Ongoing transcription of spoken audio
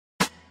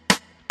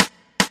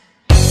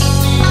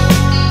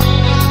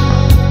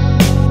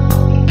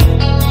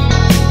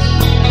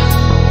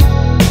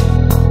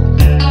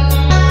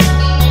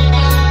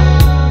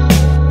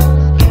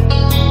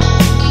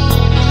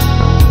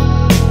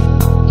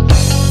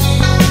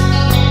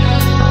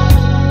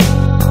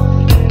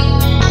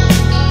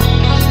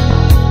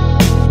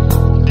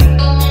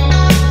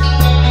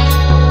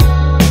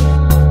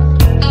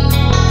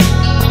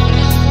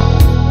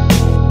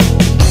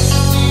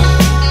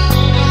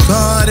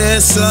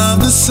Goddess of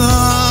the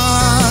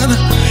sun,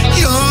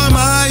 you're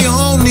my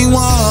only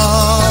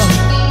one.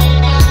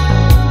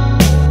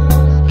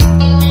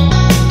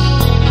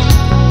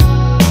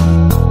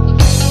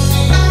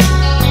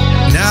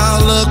 Now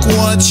look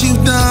what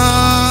you've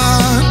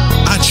done.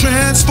 I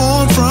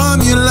transformed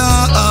from your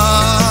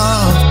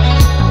love.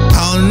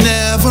 I'll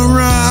never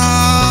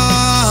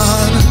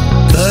run,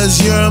 'cause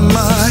you're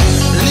my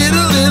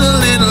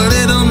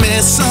little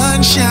Miss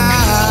Sunshine.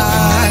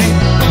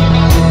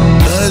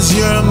 'Cause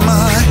you're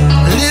my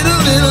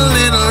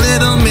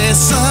little Miss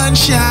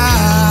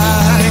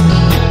Sunshine.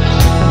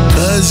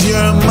 'Cause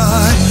you're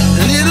my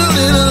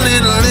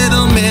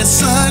little Miss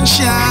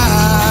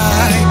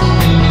Sunshine.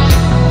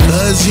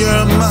 'Cause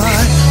you're my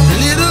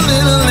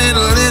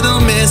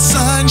little Miss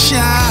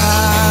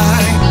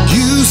Sunshine.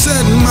 You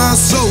set my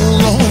soul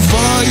on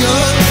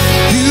fire.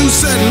 You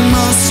set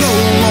my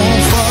soul on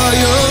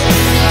fire.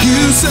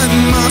 You set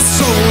my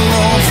soul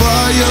on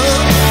fire.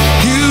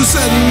 You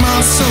set my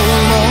soul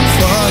on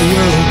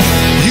fire.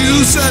 You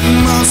set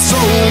my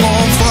soul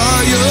on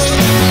fire.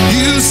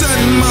 You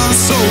set my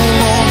soul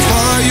on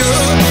fire.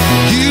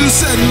 You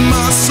set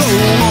my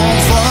soul on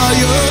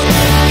fire.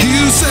 You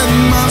set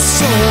my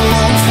soul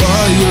on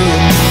fire.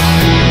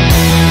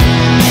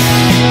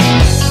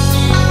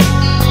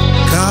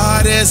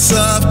 Goddess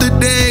of the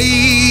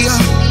day,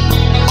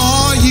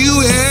 are you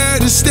here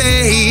to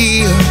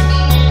stay?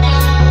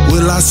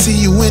 Will I see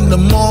you in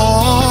the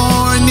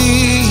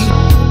morning?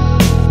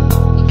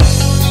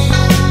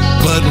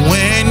 But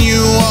when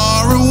you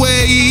are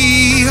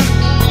away,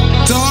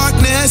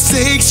 darkness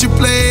takes your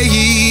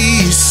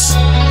place.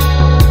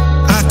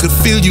 I could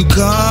feel you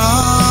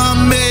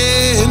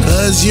coming,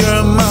 'cause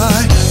you're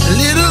my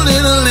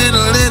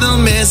little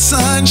Miss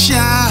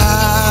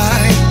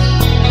Sunshine.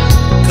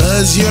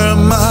 'Cause you're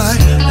my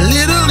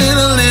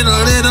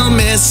little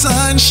Miss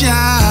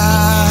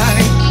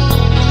Sunshine.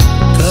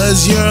 'Cause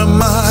you're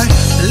my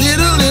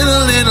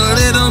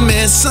little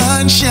Miss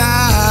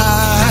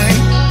Sunshine.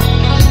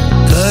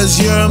 'Cause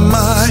you're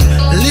my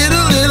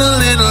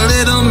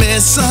little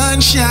Miss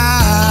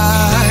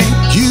Sunshine.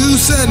 You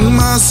set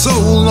my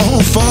soul on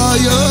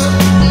fire.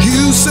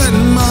 You set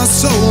my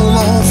soul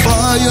on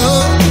fire.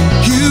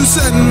 You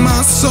set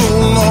my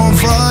soul on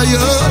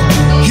fire.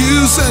 You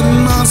set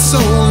my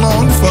soul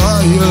on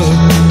fire.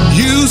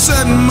 You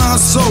set my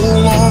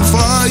soul on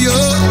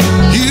fire.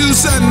 You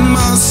set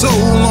my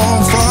soul on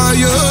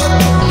fire.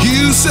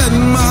 You set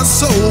my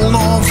soul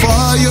on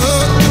fire.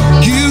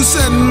 You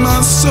set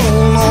my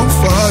soul on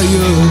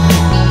fire.